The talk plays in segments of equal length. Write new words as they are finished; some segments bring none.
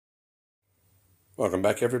Welcome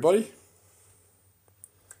back, everybody.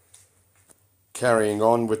 Carrying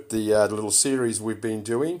on with the little series we've been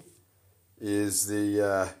doing is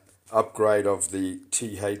the upgrade of the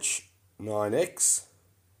TH9X,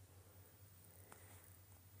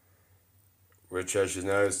 which, as you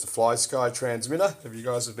know, is the FlySky transmitter. If you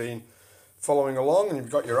guys have been following along and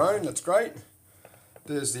you've got your own, that's great.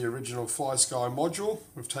 There's the original FlySky module.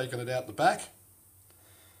 We've taken it out the back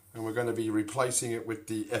and we're going to be replacing it with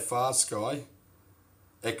the Fr Sky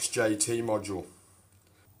XJT module.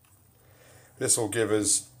 This will give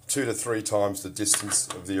us 2 to 3 times the distance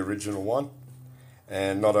of the original one,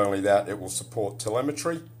 and not only that, it will support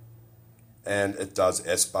telemetry and it does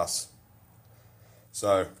S-Bus.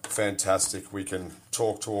 So fantastic, we can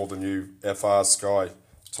talk to all the new Fr Sky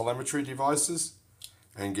telemetry devices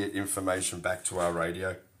and get information back to our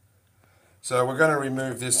radio. So we're going to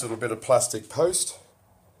remove this little bit of plastic post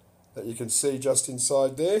that you can see just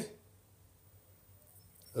inside there.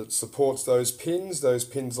 It supports those pins. Those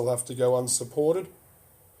pins will have to go unsupported.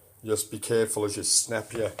 Just be careful as you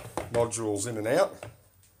snap your modules in and out.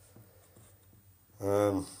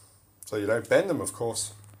 So you don't bend them, of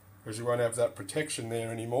course, because you won't have that protection there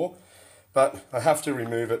anymore. But I have to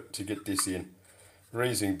remove it to get this in. The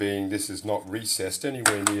reason being, this is not recessed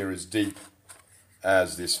anywhere near as deep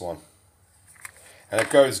as this one. And it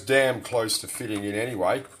goes damn close to fitting in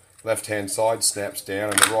anyway. Left hand side snaps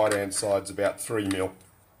down and the right hand side's about 3 mil.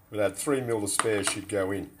 With that 3 mil to spare should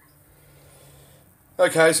go in.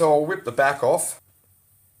 Okay, so I'll whip the back off.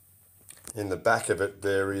 In the back of it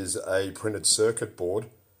there is a printed circuit board,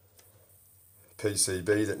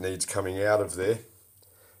 PCB, that needs coming out of there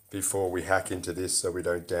before we hack into this so we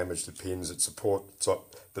don't damage the pins.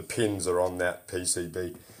 The pins are on that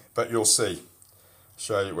PCB, but you'll see. I'll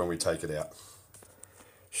show you when we take it out.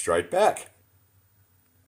 Straight back.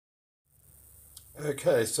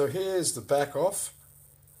 Okay, so here's the back off.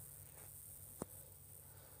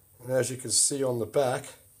 And as you can see on the back,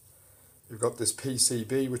 you've got this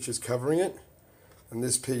PCB which is covering it. And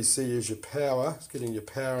this PC is your power. It's getting your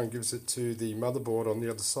power and gives it to the motherboard on the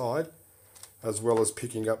other side, as well as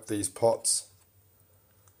picking up these pots.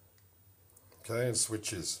 Okay, and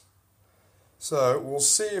switches. So we'll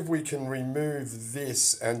see if we can remove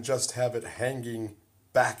this and just have it hanging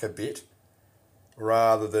back a bit,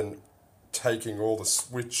 rather than taking all the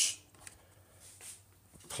switch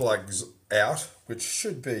plugs out, which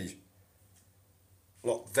should be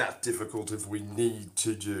not that difficult if we need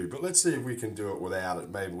to do. But let's see if we can do it without it.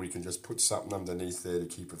 Maybe we can just put something underneath there to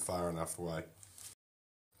keep it far enough away.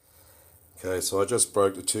 Okay, so I just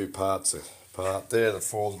broke the 2 parts apart there, the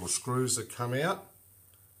 4 little screws that come out.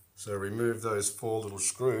 So remove those 4 little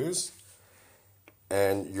screws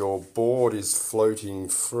and your board is floating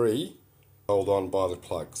free. Hold on by the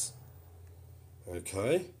plugs.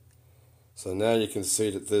 Okay. So now you can see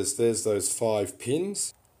that there's those 5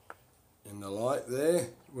 pins in the light there.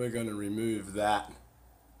 We're going to remove that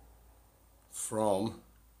from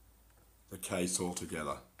the case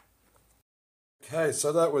altogether. Okay,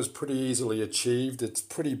 so that was pretty easily achieved. It's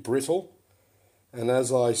pretty brittle, and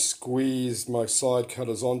as I squeezed my side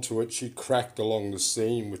cutters onto it, she cracked along the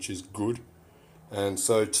seam, which is good. And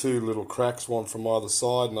so 2 little cracks, one from either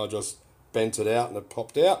side, and I just bent it out and it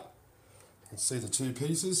popped out. You can see the 2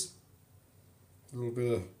 pieces. A little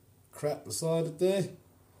bit of crap beside it there.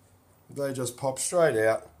 They just pop straight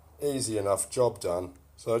out. Easy enough, job done.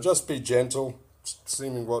 So just be gentle,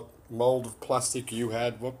 seeing what mould of plastic you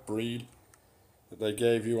had, what breed that they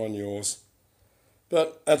gave you on yours.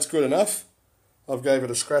 But that's good enough. I've gave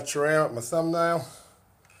it a scratch around with my thumbnail.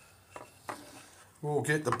 We'll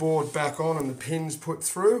get the board back on and the pins put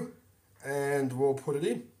through, and we'll put it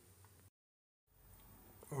in.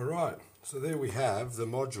 Alright. So there we have the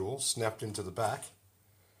module snapped into the back.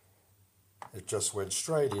 It just went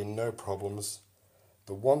straight in, no problems.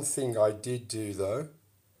 The one thing I did do though,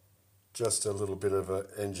 just a little bit of an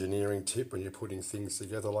engineering tip when you're putting things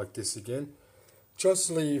together like this again,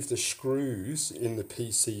 just leave the screws in the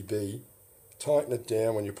PCB, tighten it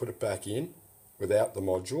down when you put it back in without the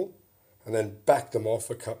module, and then back them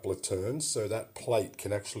off a couple of turns so that plate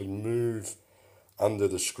can actually move under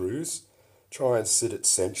the screws. Try and sit it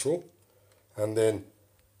central. And then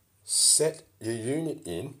set your unit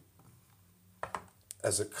in.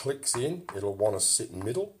 As it clicks in, it'll want to sit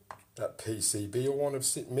middle. That PCB will want to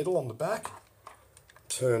sit middle on the back.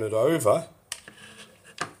 Turn it over.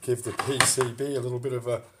 Give the PCB a little bit of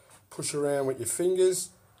a push around with your fingers.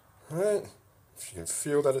 Right. If you can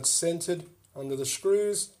feel that it's centered under the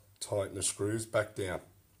screws, tighten the screws back down.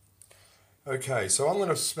 Okay, so I'm going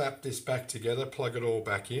to snap this back together, plug it all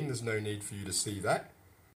back in. There's no need for you to see that.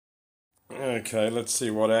 Okay, let's see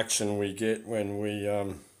what action we get when we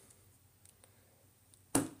Welcome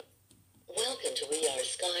to Fr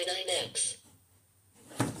Sky 9X.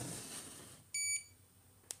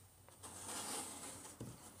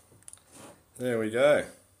 There we go.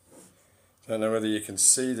 Don't know whether you can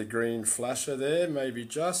see the green flasher there, maybe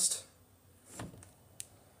just.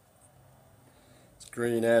 It's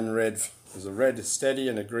green and red. There's a red steady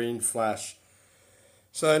and a green flash.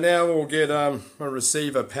 So now we'll get a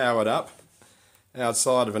receiver powered up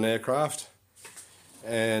outside of an aircraft,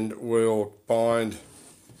 and we'll bind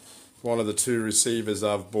one of the two receivers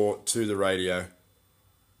I've bought to the radio.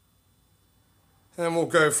 And we'll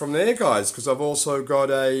go from there, guys, because I've also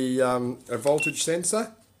got a voltage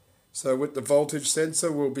sensor. So with the voltage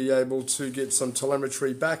sensor, we'll be able to get some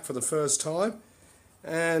telemetry back for the first time,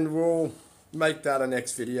 and we'll make that a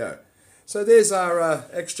next video. So there's our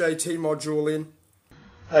XJT module in.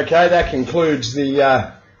 Okay, that concludes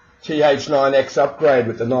the TH9X upgrade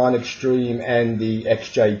with the 9 Extreme and the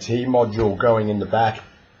XJT module going in the back.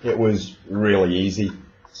 It was really easy.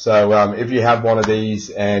 So if you have one of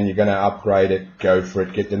these and you're going to upgrade it, go for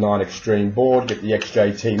it. Get the 9 Extreme board, get the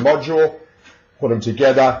XJT module, put them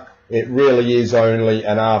together. It really is only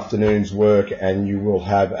an afternoon's work and you will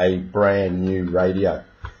have a brand new radio.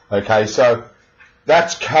 Okay, so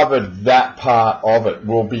that's covered that part of it.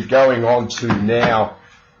 We'll be going on to now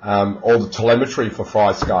all the telemetry for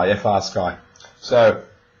Fr Sky. So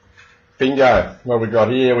bingo, what we got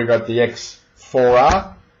here, we got the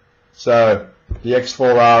X4R. So the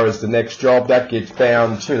X4R is the next job. That gets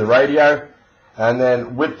bound to the radio. And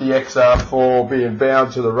then with the XR4 being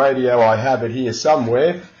bound to the radio, I have it here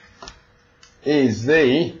somewhere, is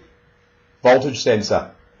the voltage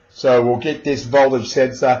sensor. So we'll get this voltage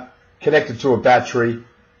sensor connected to a battery,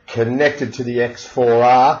 connected to the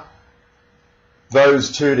X4R.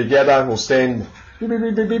 Those two together will send beep, beep,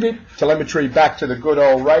 beep, beep, beep, telemetry back to the good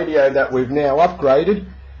old radio that we've now upgraded.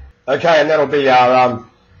 Okay, and that'll be our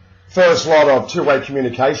first lot of two-way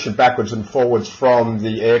communication backwards and forwards from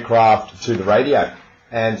the aircraft to the radio.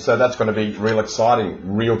 And so that's going to be real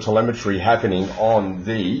exciting, real telemetry happening on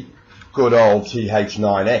the good old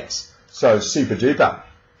TH9X. So super duper.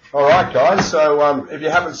 Alright guys, so if you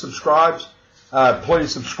haven't subscribed,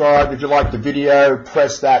 please subscribe. If you like the video,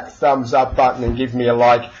 press that thumbs up button and give me a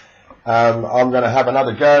like. I'm going to have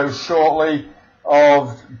another go shortly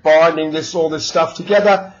of binding all this stuff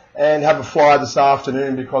together and have a fly this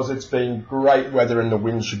afternoon because it's been great weather and the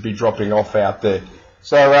wind should be dropping off out there.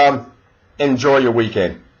 So enjoy your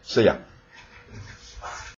weekend. See ya.